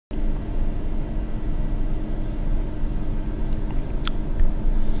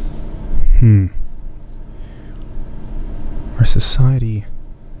society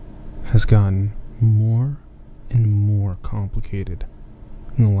has gotten more and more complicated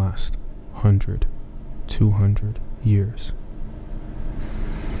in the last 100, 200 years.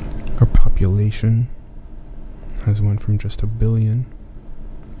 Our population has went from just 1 billion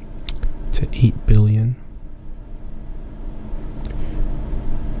to 8 billion.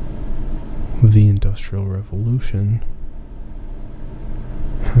 The Industrial Revolution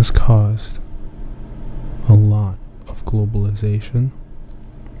has caused a lot of globalization.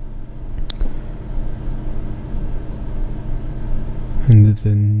 And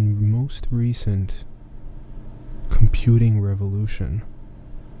the most recent computing revolution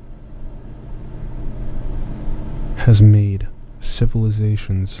has made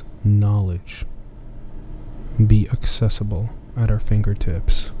civilization's knowledge be accessible at our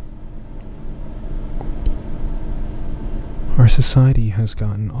fingertips. Our society has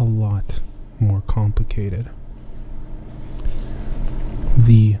gotten a lot more complicated.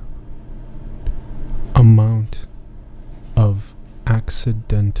 The amount of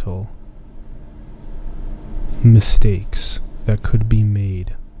accidental mistakes that could be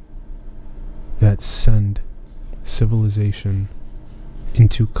made that send civilization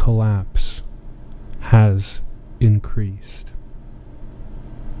into collapse has increased.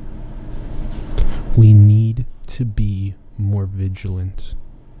 We need to be more vigilant.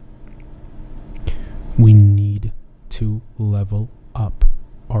 We need to level up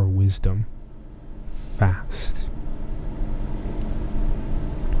our wisdom fast.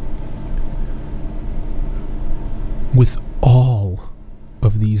 With all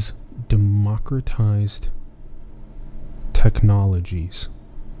of these democratized technologies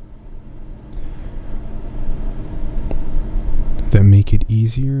that make it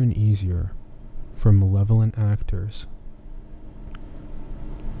easier and easier for malevolent actors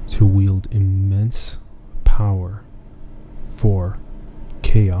to wield immense power for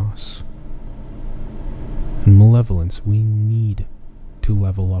chaos and malevolence, we need to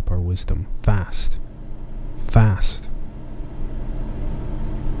level up our wisdom fast. Fast.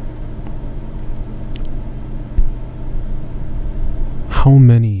 How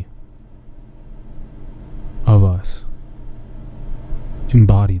many of us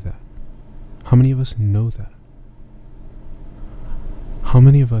embody that? How many of us know that? How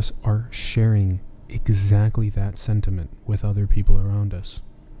many of us are sharing exactly that sentiment with other people around us?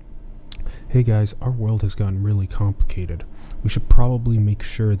 Hey guys, our world has gotten really complicated. We should probably make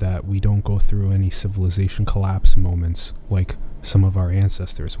sure that we don't go through any civilization collapse moments like some of our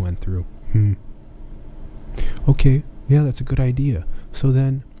ancestors went through. Okay, yeah, that's a good idea. So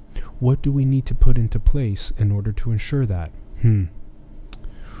then, what do we need to put into place in order to ensure that?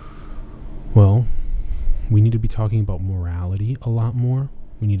 Well, we need to be talking about morality a lot more.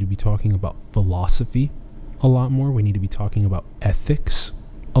 We need to be talking about philosophy a lot more. We need to be talking about ethics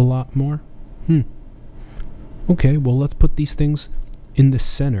a lot more. Okay, well, let's put these things in the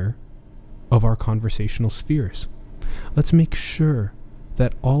center of our conversational spheres. Let's make sure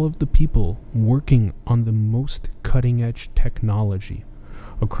that all of the people working on the most cutting-edge technology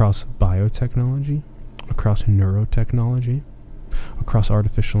across biotechnology, across neurotechnology, across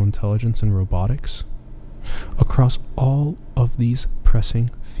artificial intelligence and robotics, across all of these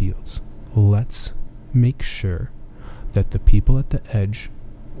pressing fields, let's make sure that the people at the edge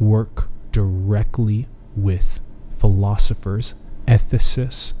work directly with philosophers,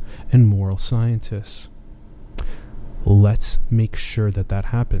 ethicists, and moral scientists. Let's make sure that that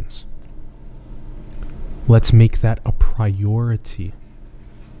happens. Let's make that a priority.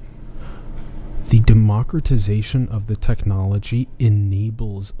 The democratization of the technology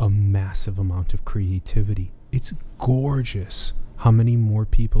enables a massive amount of creativity. It's gorgeous how many more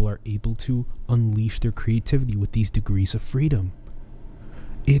people are able to unleash their creativity with these degrees of freedom.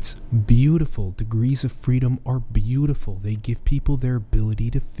 It's beautiful. Degrees of freedom are beautiful. They give people their ability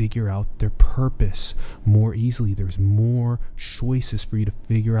to figure out their purpose more easily. There's more choices for you to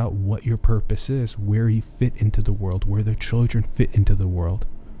figure out what your purpose is, where you fit into the world, where the children fit into the world.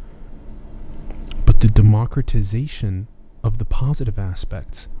 But the democratization of the positive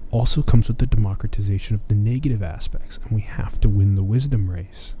aspects also comes with the democratization of the negative aspects, and we have to win the wisdom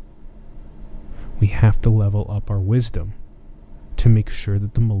race. We have to level up our wisdom to make sure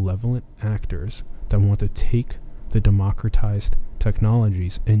that the malevolent actors that want to take the democratized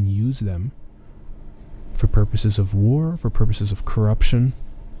technologies and use them for purposes of war, for purposes of corruption,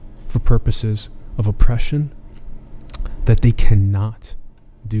 for purposes of oppression, that they cannot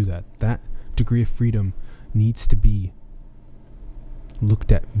do that. That degree of freedom needs to be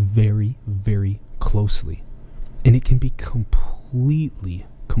looked at very, very closely. And it can be completely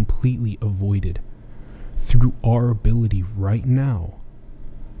avoided through our ability right now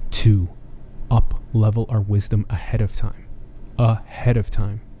to up level our wisdom ahead of time. Ahead of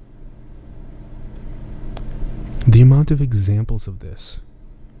time. The amount of examples of this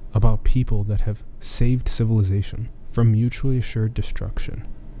about people that have saved civilization from mutually assured destruction.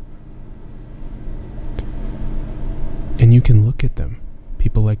 And you can look at them.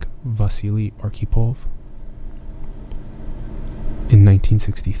 People like Vasily Arkhipov in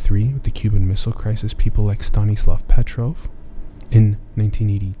 1963 with the Cuban Missile Crisis. People like Stanislav Petrov in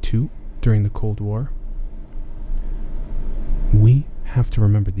 1982 during the Cold War. We have to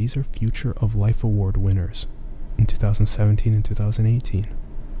remember these are Future of Life Award winners in 2017 and 2018.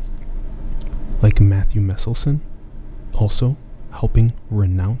 Like Matthew Meselson, also helping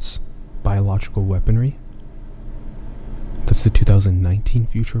renounce biological weaponry. That's the 2019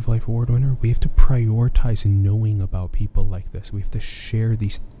 Future of Life Award winner. We have to prioritize knowing about people like this. We have to share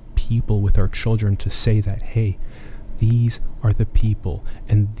these people with our children to say that, hey, these are the people,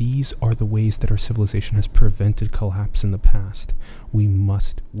 and these are the ways that our civilization has prevented collapse in the past. We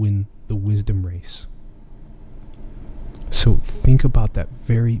must win the wisdom race. So think about that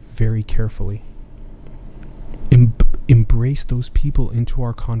very, very carefully. Embrace those people into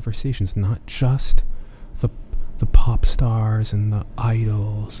our conversations, not just the pop stars and the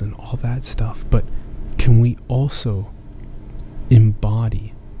idols and all that stuff, but can we also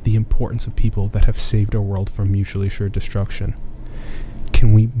embody the importance of people that have saved our world from mutually assured destruction?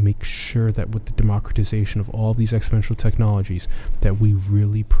 Can we make sure that with the democratization of all these exponential technologies that we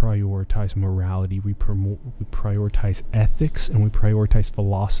really prioritize morality, we prioritize ethics, and we prioritize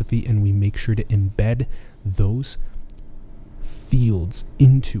philosophy, and we make sure to embed those fields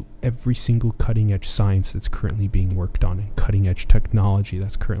into every single cutting edge science that's currently being worked on and cutting edge technology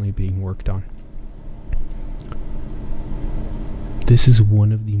that's currently being worked on? This is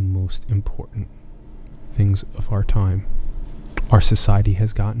one of the most important things of our time. Our society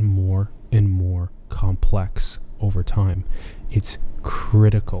has gotten more and more complex over time. It's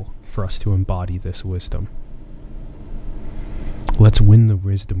critical for us to embody this wisdom. Let's win the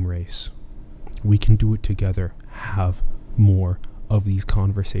wisdom race. We can do it together. Have more of these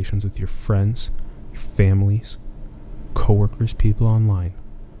conversations with your friends, your families, coworkers, people online.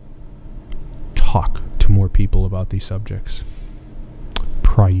 Talk to more people about these subjects.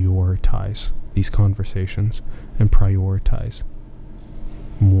 Prioritize these conversations and prioritize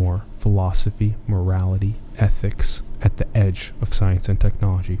more philosophy, morality, ethics at the edge of science and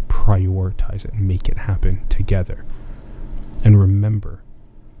technology. Prioritize it and make it happen together. And remember,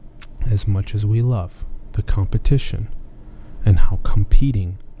 as much as we love the competition and how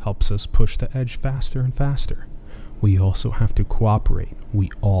competing helps us push the edge faster and faster, we also have to cooperate.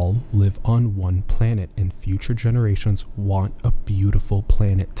 We all live on one planet, and future generations want a beautiful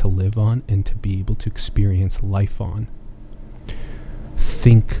planet to live on and to be able to experience life on.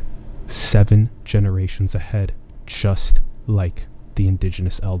 Think 7 generations ahead, just like the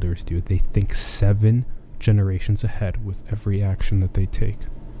indigenous elders do. They think 7 generations ahead with every action that they take.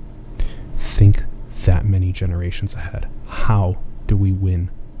 Think that many generations ahead. How do we win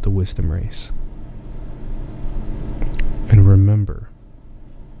the wisdom race? And remember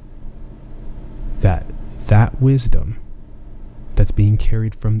that that wisdom that's being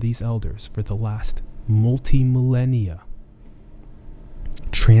carried from these elders for the last multi-millennia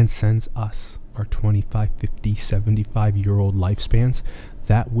transcends us, our 25, 50, 75-year-old lifespans.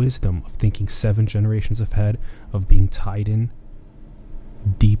 That wisdom of thinking 7 generations ahead, of being tied in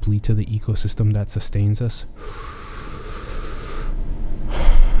deeply to the ecosystem that sustains us.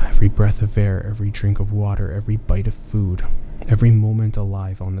 Every breath of air, every drink of water, every bite of food, every moment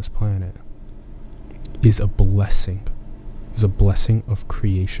alive on this planet is a blessing. Is a blessing of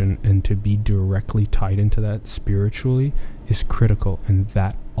creation, and to be directly tied into that spiritually is critical, and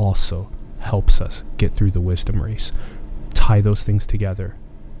that also helps us get through the wisdom race. Tie those things together.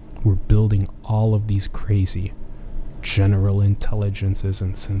 We're building all of these crazy general intelligences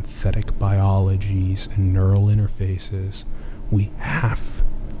and synthetic biologies and neural interfaces. We have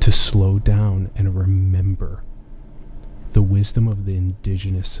to slow down and remember the wisdom of the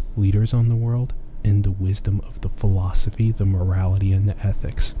indigenous leaders on the world and the wisdom of the philosophy, the morality, and the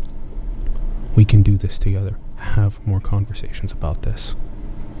ethics. We can do this together. Have more conversations about this.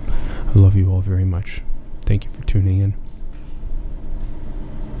 I love you all very much. Thank you for tuning in.